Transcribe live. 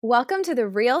Welcome to the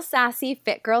Real Sassy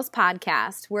Fit Girls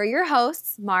podcast. We're your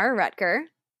hosts, Mara Rutger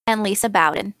and Lisa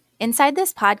Bowden. Inside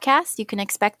this podcast, you can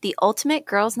expect the ultimate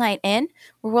girls' night in,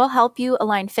 where we'll help you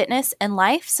align fitness and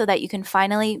life so that you can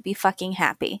finally be fucking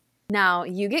happy. Now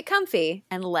you get comfy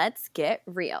and let's get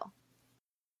real.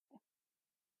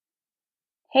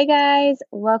 Hey guys,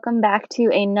 welcome back to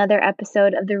another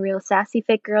episode of the Real Sassy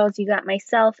Fit Girls. You got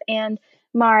myself and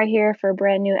Mara here for a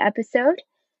brand new episode.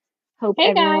 Hope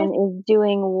everyone is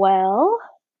doing well.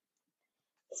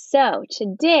 So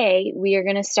today we are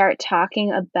going to start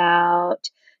talking about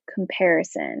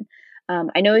comparison.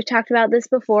 I know we've talked about this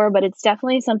before, but it's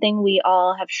definitely something we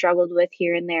all have struggled with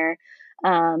here and there.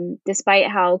 Despite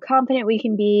how confident we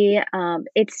can be,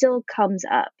 it still comes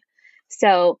up.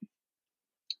 So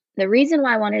the reason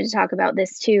why I wanted to talk about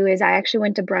this too is I actually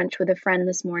went to brunch with a friend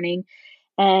this morning,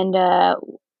 and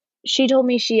she told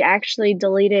me she actually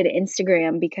deleted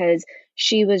Instagram because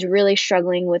she was really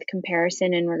struggling with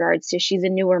comparison in regards to she's a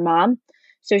newer mom.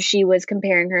 So she was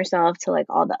comparing herself to like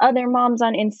all the other moms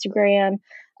on Instagram.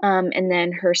 And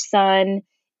then her son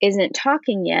isn't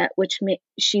talking yet, which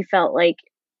she felt like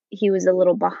he was a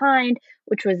little behind,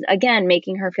 which was, again,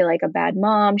 making her feel like a bad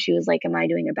mom. She was like, am I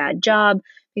doing a bad job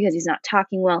because he's not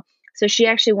talking well? So she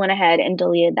actually went ahead and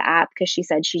deleted the app because she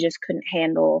said she just couldn't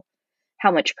handle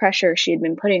how much pressure she had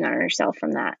been putting on herself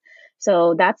from that.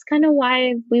 So that's kind of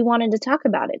why we wanted to talk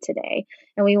about it today.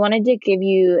 And we wanted to give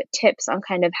you tips on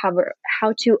kind of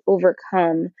how to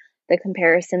overcome the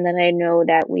comparison that I know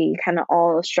that we kind of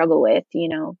all struggle with,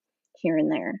 here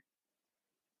and there.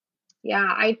 Yeah,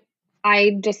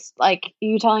 I just like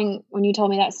when you told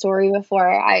me that story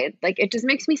before, it just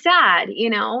makes me sad,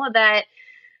 that,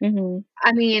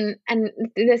 I mean, and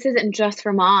this isn't just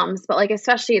for moms, but like,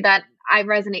 especially that I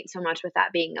resonate so much with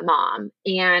that being a mom.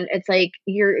 And it's like,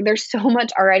 there's so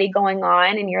much already going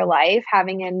on in your life,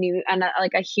 having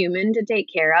a human to take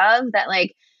care of that,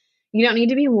 like, you don't need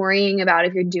to be worrying about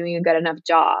if you're doing a good enough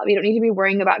job. You don't need to be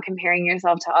worrying about comparing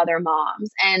yourself to other moms.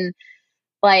 And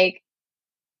like,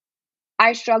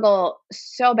 I struggle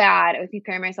so bad with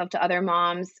comparing myself to other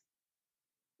moms.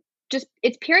 Just,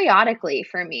 it's periodically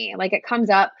for me. Like, it comes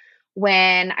up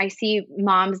when I see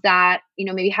moms that,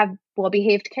 maybe have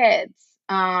well-behaved kids.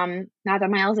 Not that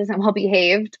Miles isn't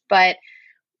well-behaved, but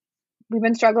we've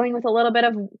been struggling with a little bit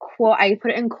of, I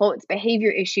put it in quotes, behavior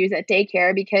issues at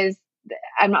daycare, because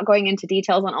I'm not going into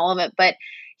details on all of it, but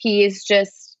he's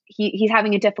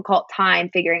having a difficult time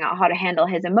figuring out how to handle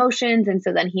his emotions. And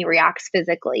so then he reacts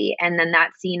physically, and then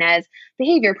that's seen as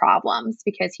behavior problems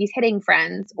because he's hitting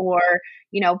friends or,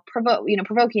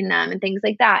 provoking them and things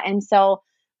like that. And so,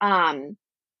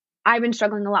 I've been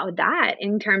struggling a lot with that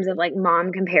in terms of like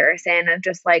mom comparison of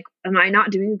just like, am I not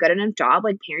doing a good enough job,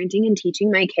 like parenting and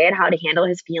teaching my kid how to handle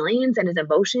his feelings and his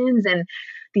emotions and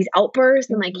these outbursts,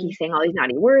 and like he's saying all these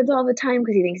naughty words all the time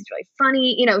because he thinks it's really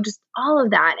funny, just all of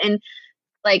that. And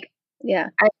like, yeah,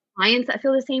 I have clients that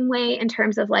feel the same way in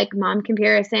terms of like mom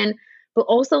comparison, but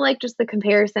also like just the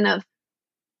comparison of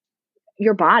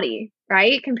your body,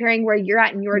 right? Comparing where you're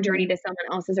at in your journey to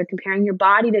someone else's, or comparing your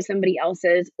body to somebody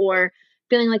else's, or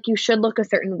feeling like you should look a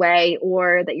certain way,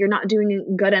 or that you're not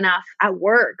doing good enough at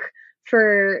work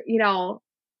for,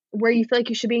 where you feel like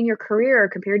you should be in your career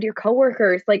compared to your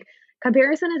coworkers. Like,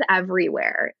 comparison is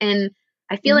everywhere. And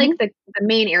I feel like the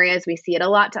main areas we see it a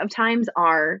lot of times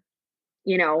are,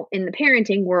 in the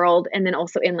parenting world, and then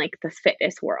also in like the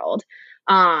fitness world,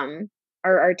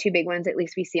 are two big ones, at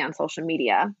least we see on social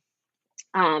media.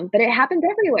 But it happens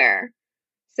everywhere.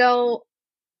 So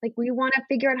like, we want to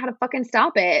figure out how to fucking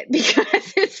stop it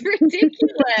because it's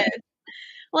ridiculous.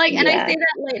 Like, and I say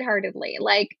that lightheartedly,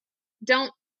 like,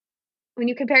 when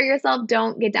you compare yourself,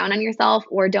 don't get down on yourself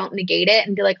or don't negate it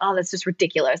and be like, oh, that's just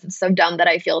ridiculous. It's so dumb that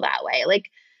I feel that way.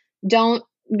 Like, don't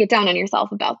get down on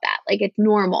yourself about that. Like, it's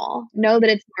normal. Know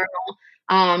that it's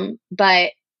normal.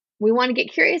 But we want to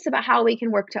get curious about how we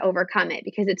can work to overcome it,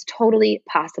 because it's totally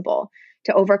possible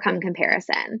to overcome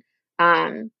comparison.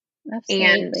 Absolutely.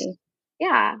 And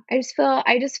yeah,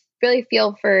 I just really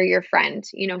feel for your friend,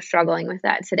 struggling with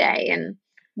that today. And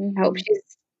I hope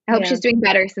she's doing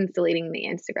better since deleting the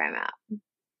Instagram app.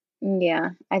 Yeah,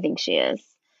 I think she is.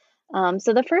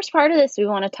 So the first part of this we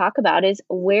want to talk about is,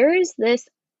 where is this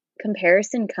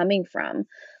comparison coming from?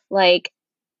 Like,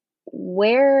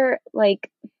 how do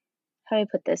I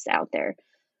put this out there?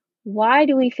 Why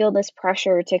do we feel this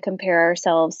pressure to compare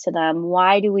ourselves to them?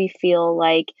 Why do we feel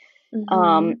like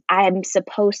I'm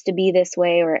supposed to be this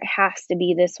way, or it has to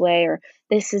be this way, or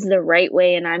this is the right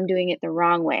way and I'm doing it the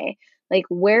wrong way? Like,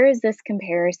 where is this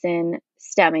comparison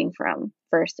stemming from,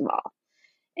 first of all?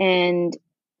 And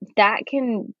that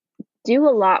can do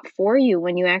a lot for you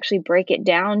when you actually break it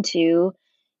down to,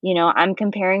 you know, I'm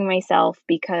comparing myself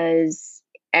because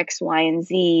X, Y, and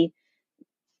Z,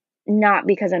 not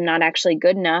because I'm not actually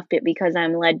good enough, but because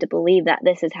I'm led to believe that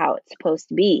this is how it's supposed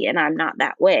to be and I'm not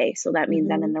that way. So that means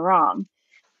I'm in the wrong.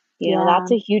 You know,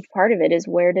 that's a huge part of it, is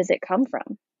where does it come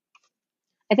from?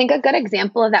 I think a good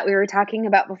example of that we were talking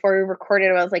about before we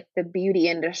recorded was like the beauty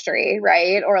industry,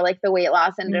 right? Or like the weight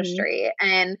loss industry.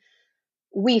 And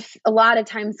a lot of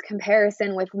times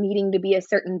comparison with needing to be a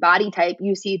certain body type,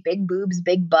 you see big boobs,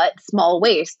 big butt, small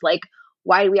waist. Like,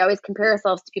 why do we always compare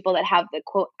ourselves to people that have the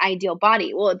quote ideal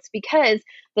body? Well, it's because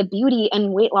the beauty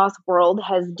and weight loss world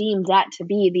has deemed that to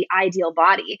be the ideal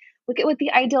body. Look at what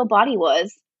the ideal body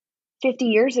was 50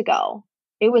 years ago.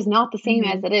 It was not the same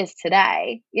as it is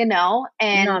today, you know?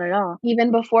 And not at all.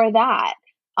 Even before that,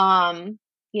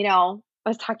 you know, I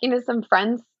was talking to some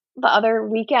friends the other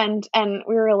weekend and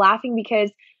we were laughing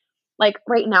because like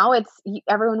right now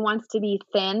everyone wants to be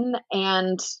thin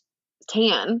and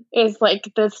tan is like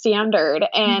the standard.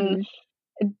 And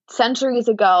centuries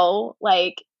ago,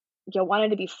 like you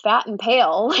wanted to be fat and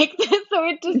pale like this. So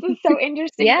it just is so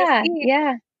interesting to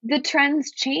see the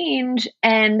trends change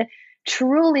and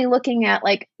truly looking at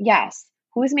like, yes,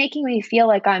 who's making me feel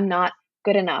like I'm not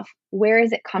good enough? Where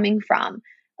is it coming from?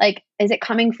 Like, is it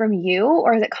coming from you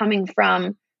or is it coming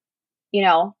from, you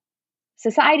know,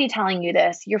 society telling you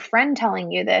this, your friend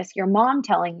telling you this, your mom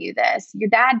telling you this, your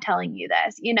dad telling you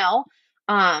this, you know?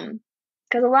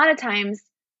 Because a lot of times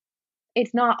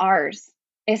it's not ours.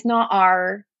 It's not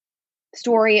our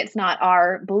story. It's not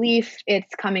our belief.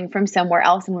 It's coming from somewhere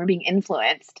else and we're being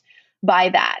influenced by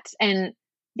that. And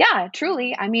yeah,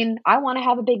 truly, I mean, I want to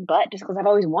have a big butt just because I've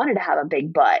always wanted to have a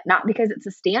big butt, not because it's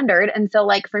a standard. And so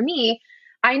like for me,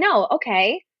 I know,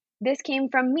 okay, this came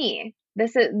from me.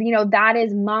 This is, you know,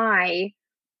 that's my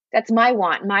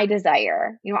want, my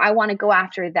desire. You know, I want to go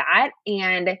after that.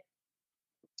 And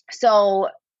so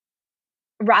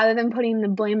rather than putting the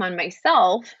blame on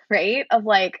myself, right, of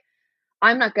like,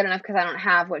 I'm not good enough because I don't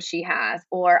have what she has,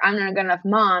 or I'm not a good enough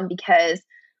mom because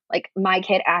like my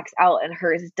kid acts out and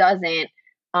hers doesn't.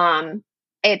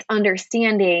 It's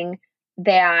understanding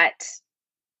that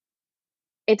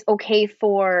it's okay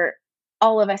for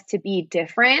all of us to be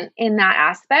different in that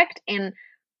aspect and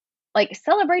like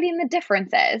celebrating the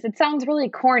differences. It sounds really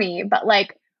corny, but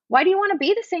like, why do you want to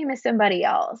be the same as somebody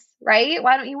else? Right?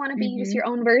 Why don't you want to be just your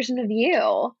own version of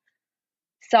you?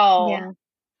 So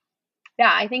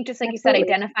yeah, I think just like you said,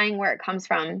 identifying where it comes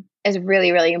from is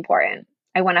really, really important.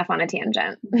 I went off on a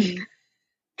tangent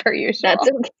per usual. That's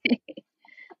okay.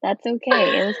 That's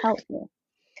okay. It was helpful.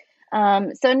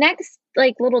 So next,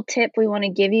 like little tip we want to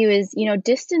give you is, you know,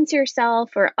 distance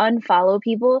yourself or unfollow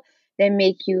people that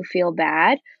make you feel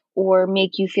bad or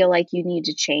make you feel like you need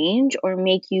to change or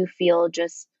make you feel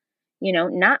just, you know,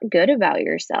 not good about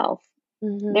yourself.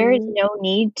 There is no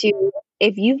need to,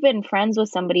 if you've been friends with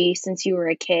somebody since you were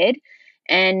a kid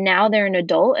and now they're an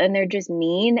adult and they're just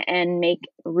mean and make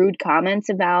rude comments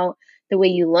about the way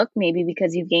you look, maybe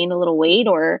because you've gained a little weight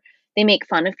or they make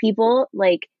fun of people,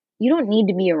 like you don't need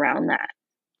to be around that.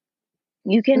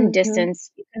 You can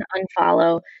distance, you can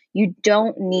unfollow. You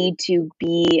don't need to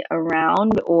be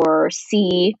around or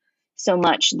see so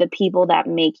much the people that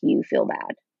make you feel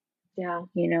bad. Yeah.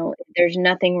 You know, there's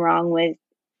nothing wrong with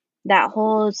that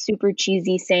whole super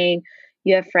cheesy saying,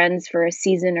 you have friends for a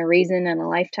season, a reason, and a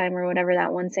lifetime, or whatever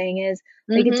that one saying is.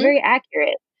 Like, it's very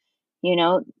accurate. You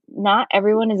know, not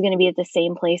everyone is going to be at the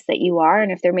same place that you are.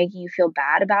 And if they're making you feel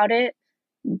bad about it,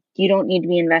 you don't need to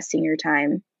be investing your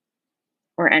time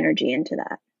or energy into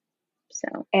that.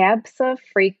 So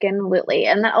abso-freaking-lutely.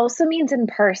 And that also means in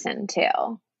person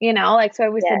too. You know, like, so I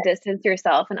always said distance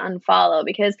yourself and unfollow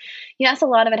because yes, a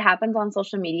lot of it happens on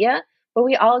social media, but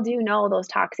we all do know those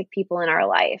toxic people in our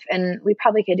life. And we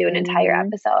probably could do an entire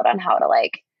episode on how to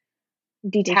like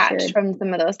detach from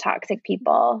some of those toxic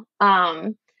people.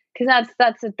 Because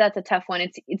that's a tough one.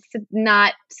 It's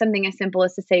not something as simple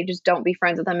as to say just don't be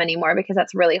friends with them anymore because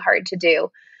that's really hard to do.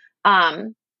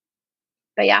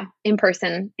 But yeah, in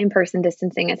person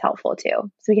distancing is helpful too.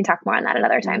 So we can talk more on that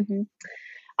another time.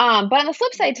 But on the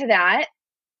flip side to that,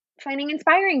 finding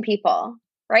inspiring people,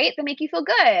 right, that make you feel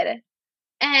good.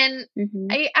 And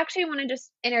I actually want to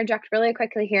just interject really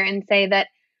quickly here and say that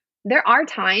there are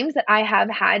times that I have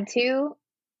had to,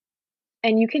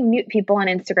 and you can mute people on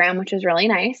Instagram, which is really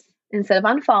nice, instead of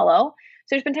unfollow.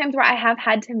 So there's been times where I have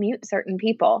had to mute certain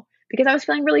people because I was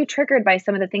feeling really triggered by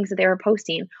some of the things that they were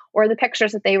posting or the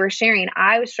pictures that they were sharing.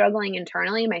 I was struggling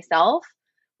internally myself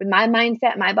with my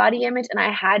mindset, my body image, and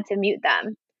I had to mute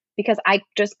them because I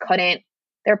just couldn't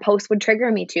their posts would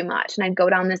trigger me too much and I'd go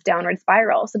down this downward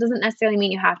spiral. So it doesn't necessarily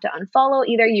mean you have to unfollow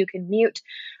either. You can mute.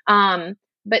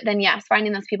 But then yes,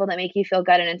 finding those people that make you feel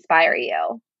good and inspire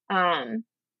you can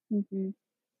really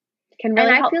and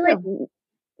I help feel too. like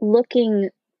looking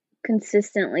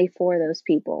consistently for those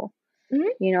people,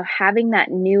 you know, having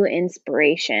that new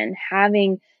inspiration,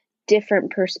 having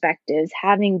different perspectives,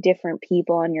 having different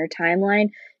people on your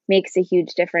timeline makes a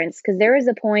huge difference. Because there was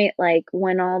a point like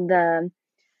when all the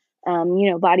you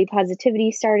know, body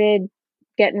positivity started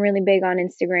getting really big on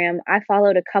Instagram, I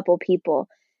followed a couple people,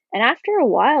 and after a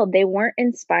while they weren't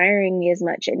inspiring me as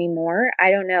much anymore.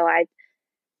 I don't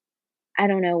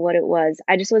know what it was.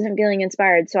 I just wasn't feeling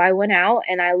inspired. So I went out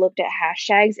and I looked at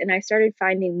hashtags and I started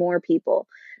finding more people.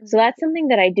 So that's something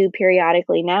that I do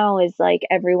periodically now, is like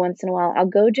every once in a while I'll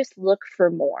go just look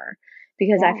for more,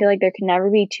 because I feel like there can never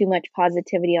be too much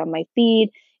positivity on my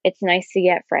feed. It's nice to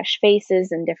get fresh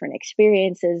faces and different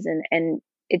experiences, and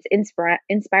it's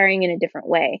inspiring in a different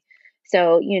way.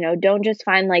 So, you know, don't just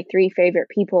find like 3 favorite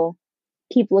people.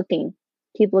 Keep looking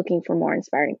for more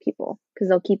inspiring people, because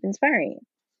they'll keep inspiring you.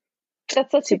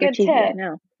 That's such Super a good cheesy, tip. I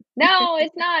know. No,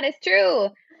 it's not. It's true.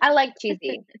 I like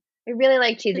cheesy. I really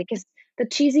like cheesy, because the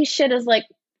cheesy shit is like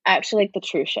actually like the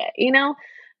true shit, you know?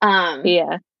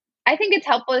 Yeah. I think it's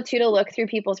helpful too to look through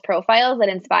people's profiles that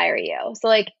inspire you. So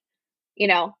like, you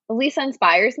know, Lisa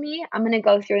inspires me. I'm going to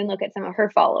go through and look at some of her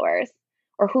followers,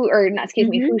 or who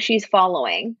she's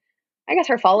following. I guess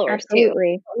her followers too.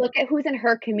 Look at who's in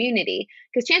her community,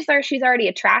 because chances are she's already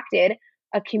attracted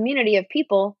a community of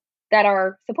people that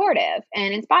are supportive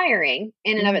and inspiring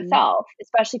in and of itself,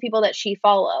 especially people that she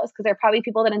follows, because they're probably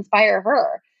people that inspire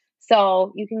her.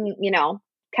 So you can, you know,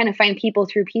 kind of find people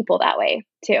through people that way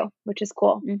too, which is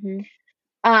cool.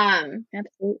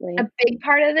 Absolutely. A big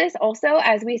part of this also,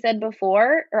 as we said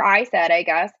before, or I said, I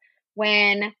guess,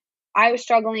 when I was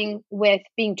struggling with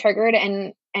being triggered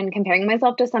and comparing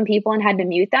myself to some people and had to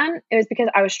mute them, it was because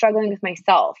I was struggling with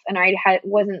myself and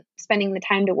wasn't spending the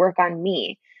time to work on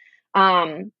me.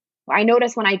 I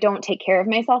notice when I don't take care of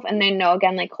myself, and I know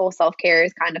again, like whole self-care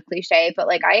is kind of cliche, but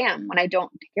like I am, when I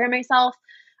don't take care of myself,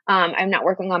 I'm not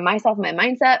working on myself, my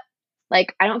mindset,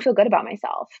 like I don't feel good about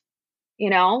myself, you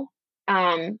know?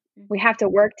 We have to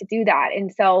work to do that.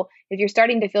 And so if you're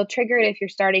starting to feel triggered, if you're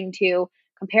starting to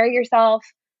compare yourself,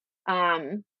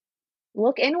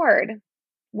 look inward.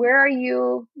 Where are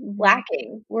you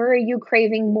lacking? Where are you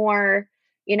craving more,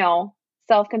 you know,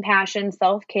 self-compassion,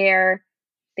 self-care,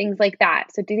 things like that.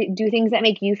 So do things that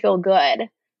make you feel good.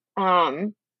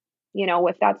 You know,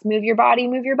 if that's move your body,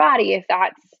 move your body. If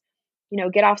that's, you know,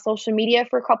 get off social media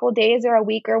for a couple of days or a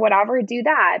week or whatever, do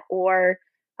that. Or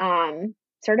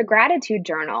start a gratitude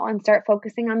journal and start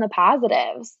focusing on the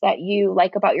positives that you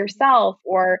like about yourself,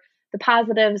 or the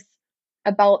positives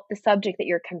about the subject that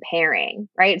you're comparing,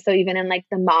 right? So even in like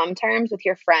the mom terms with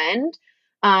your friend,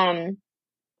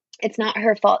 it's not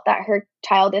her fault that her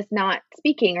child is not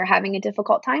speaking or having a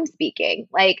difficult time speaking.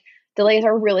 Like delays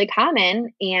are really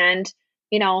common, and,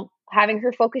 you know, having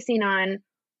her focusing on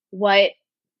what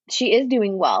she is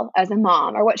doing well as a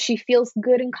mom, or what she feels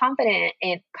good and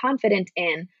confident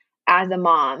in as a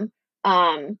mom.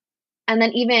 And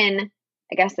then even,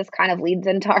 I guess this kind of leads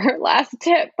into our last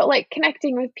tip, but like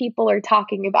connecting with people or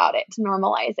talking about it to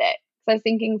normalize it. So I was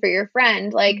thinking for your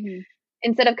friend, like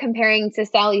instead of comparing to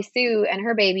Sally Sue and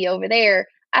her baby over there,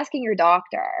 asking your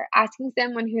doctor, asking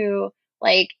someone who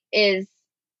like is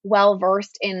well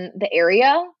versed in the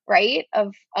area, right,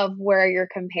 of where you're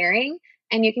comparing,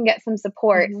 and you can get some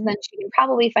support. So then she can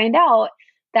probably find out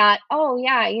that, oh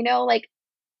yeah, you know, like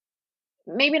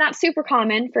maybe not super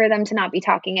common for them to not be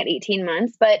talking at 18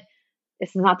 months, but this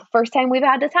is not the first time we've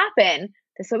had this happen.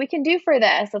 This is what we can do for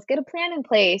this. Let's get a plan in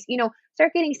place. You know,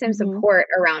 start getting some support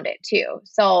around it too.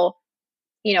 So,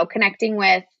 you know, connecting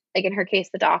with, like in her case,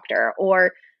 the doctor,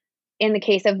 or in the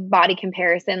case of body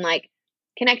comparison, like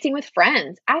connecting with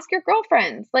friends. Ask your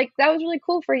girlfriends. Like that was really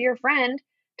cool for your friend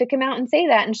to come out and say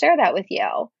that and share that with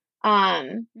you.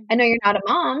 I know you're not a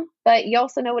mom, but you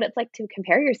also know what it's like to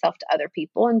compare yourself to other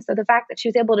people. And so the fact that she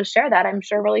was able to share that, I'm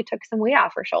sure really took some weight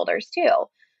off her shoulders too,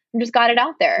 and just got it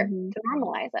out there to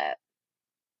normalize it.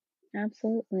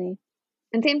 Absolutely.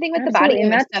 And same thing with the body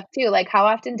image stuff too. Like how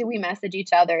often do we message each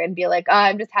other and be like, oh,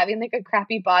 I'm just having like a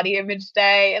crappy body image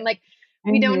day. And like,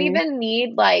 we don't even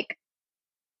need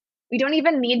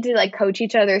to like coach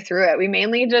each other through it. We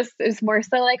mainly just, it's more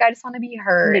so like, I just want to be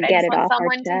heard. I just want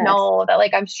someone to know that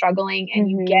like I'm struggling and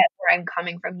you get where I'm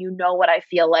coming from. You know what I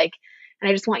feel like. And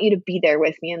I just want you to be there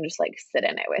with me and just like sit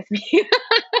in it with me.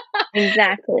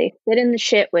 Exactly. Sit in the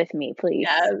shit with me, please.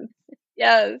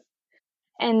 Yes.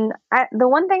 And the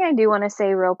one thing I do want to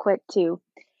say real quick too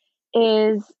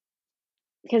is,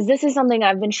 because this is something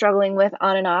I've been struggling with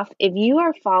on and off. If you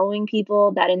are following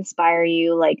people that inspire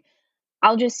you, like,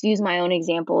 I'll just use my own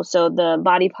example. So the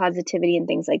body positivity and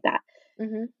things like that.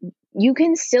 Mm-hmm. You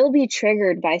can still be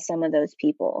triggered by some of those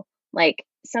people. Like,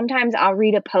 sometimes I'll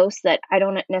read a post that I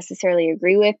don't necessarily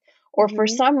agree with, or for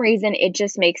some reason, it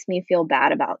just makes me feel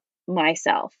bad about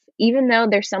myself. Even though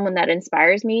there's someone that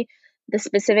inspires me, the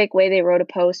specific way they wrote a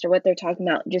post or what they're talking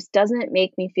about just doesn't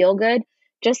make me feel good.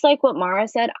 Just like what Mara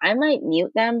said, I might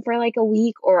mute them for like a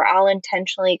week, or I'll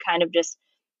intentionally kind of just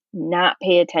not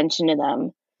pay attention to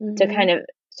them to kind of,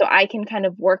 so I can kind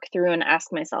of work through and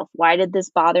ask myself, why did this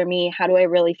bother me? How do I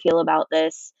really feel about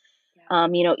this?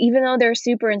 Yeah. Even though they're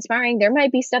super inspiring, there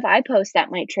might be stuff I post that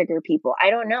might trigger people.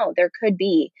 I don't know. There could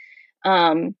be.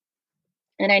 And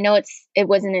I know it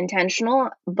wasn't intentional,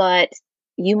 but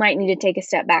you might need to take a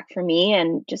step back from me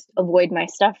and just avoid my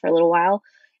stuff for a little while.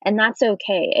 And that's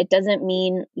okay. It doesn't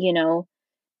mean,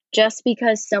 just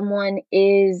because someone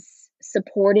is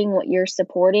supporting what you're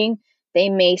supporting, they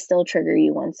may still trigger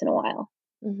you once in a while.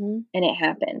 Mm-hmm. And it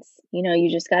happens. You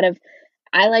just gotta,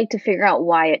 I like to figure out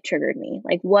why it triggered me,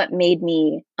 like what made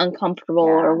me uncomfortable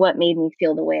or what made me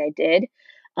feel the way I did.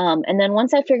 And then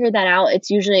once I figure that out,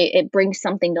 it brings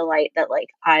something to light that like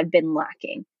I've been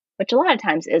lacking, which a lot of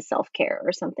times is self-care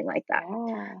or something like that.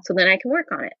 Yeah. So then I can work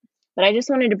on it. But I just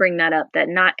wanted to bring that up, that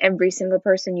not every single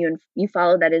person you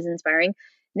follow that is inspiring,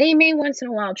 they may once in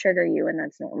a while trigger you, and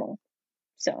that's normal.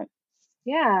 So,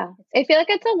 yeah, I feel like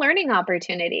it's a learning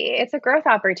opportunity. It's a growth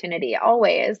opportunity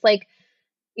always. Like,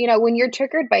 when you're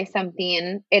triggered by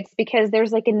something, it's because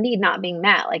there's like a need not being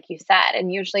met, like you said.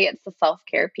 And usually it's the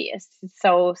self-care piece. It's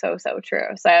so, so, so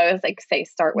true. So I always like say,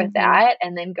 start with that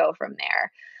and then go from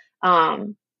there.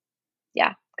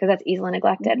 Yeah, because that's easily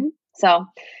neglected. Mm-hmm. So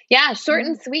yeah, short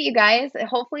and sweet, you guys.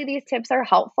 Hopefully these tips are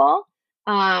helpful.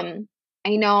 I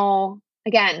know,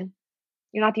 again,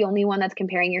 you're not the only one that's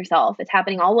comparing yourself. It's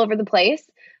happening all over the place.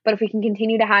 But if we can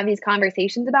continue to have these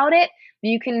conversations about it,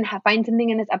 you can find something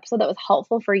in this episode that was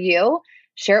helpful for you.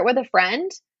 Share it with a friend.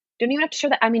 Don't even have to share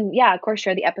that. I mean, yeah, of course,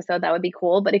 share the episode. That would be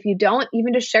cool. But if you don't,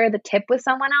 even just share the tip with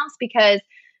someone else, because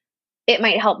it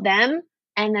might help them.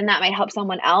 And then that might help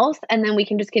someone else. And then we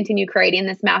can just continue creating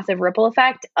this massive ripple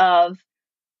effect of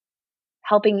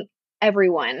helping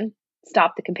everyone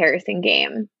stop the comparison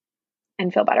game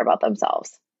and feel better about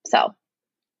themselves. So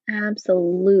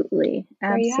absolutely.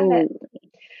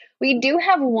 We do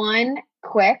have one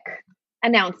quick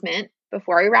announcement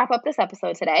before we wrap up this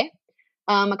episode today.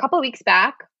 A couple of weeks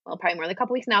back, well, probably more than a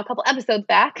couple weeks now, a couple episodes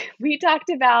back, we talked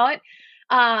about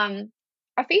a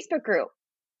Facebook group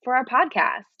for our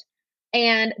podcast.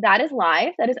 And that is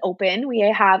live. That is open. We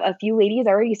have a few ladies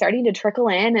already starting to trickle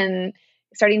in and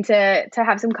starting to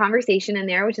have some conversation in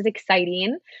there, which is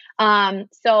exciting.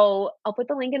 So I'll put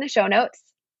the link in the show notes,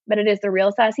 but it is the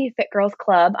Real Sassy Fit Girls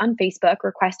Club on Facebook.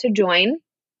 Request to join.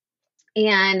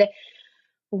 And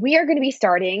we are going to be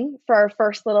starting for our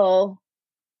first little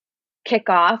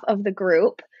kickoff of the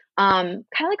group, kind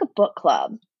of like a book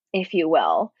club, if you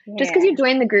will. Yeah. Just because you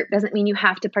join the group doesn't mean you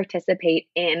have to participate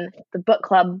in the book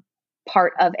club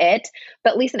part of it.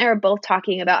 But Lisa and I are both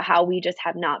talking about how we just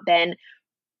have not been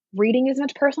reading as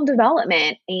much personal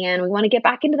development, and we want to get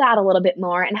back into that a little bit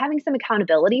more, and having some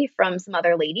accountability from some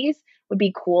other ladies would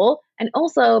be cool. And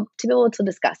also to be able to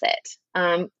discuss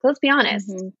it. Let's be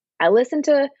honest. I listen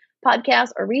to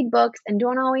podcasts or read books and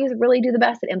don't always really do the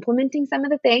best at implementing some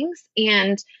of the things,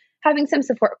 and having some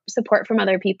support from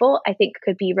other people, I think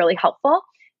could be really helpful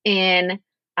in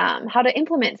how to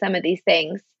implement some of these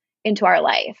things into our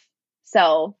life.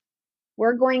 So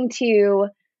we're going to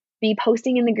be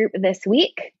posting in the group this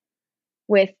week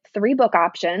with 3 book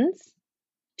options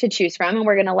to choose from, and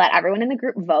we're going to let everyone in the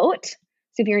group vote.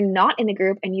 So if you're not in the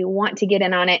group and you want to get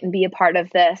in on it and be a part of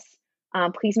this,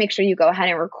 please make sure you go ahead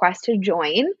and request to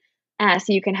join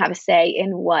so you can have a say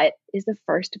in what is the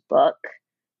first book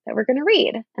that we're going to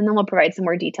read. And then we'll provide some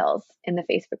more details in the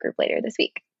Facebook group later this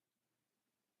week.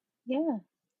 Yeah.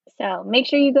 So make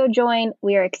sure you go join.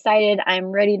 We are excited.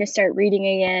 I'm ready to start reading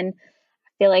again.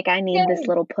 I feel like I need this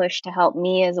little push to help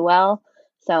me as well.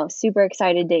 So super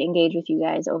excited to engage with you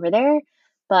guys over there.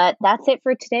 But that's it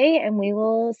for today, and we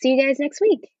will see you guys next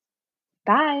week.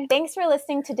 Bye. Thanks for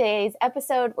listening to today's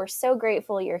episode. We're so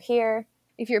grateful you're here.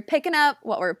 If you're picking up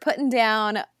what we're putting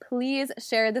down, please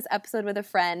share this episode with a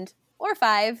friend or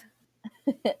 5.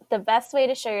 The best way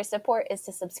to show your support is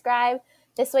to subscribe.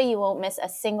 This way you won't miss a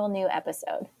single new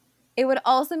episode. It would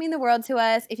also mean the world to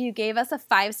us if you gave us a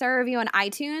 5-star review on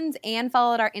iTunes and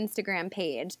followed our Instagram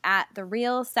page at The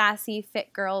Real Sassy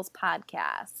Fit Girls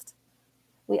Podcast.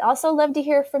 We also love to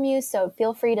hear from you, so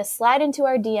feel free to slide into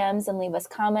our DMs and leave us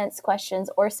comments, questions,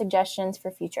 or suggestions for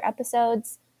future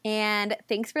episodes. And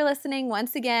thanks for listening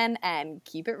once again, and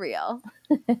keep it real.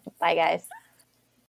 Bye, guys.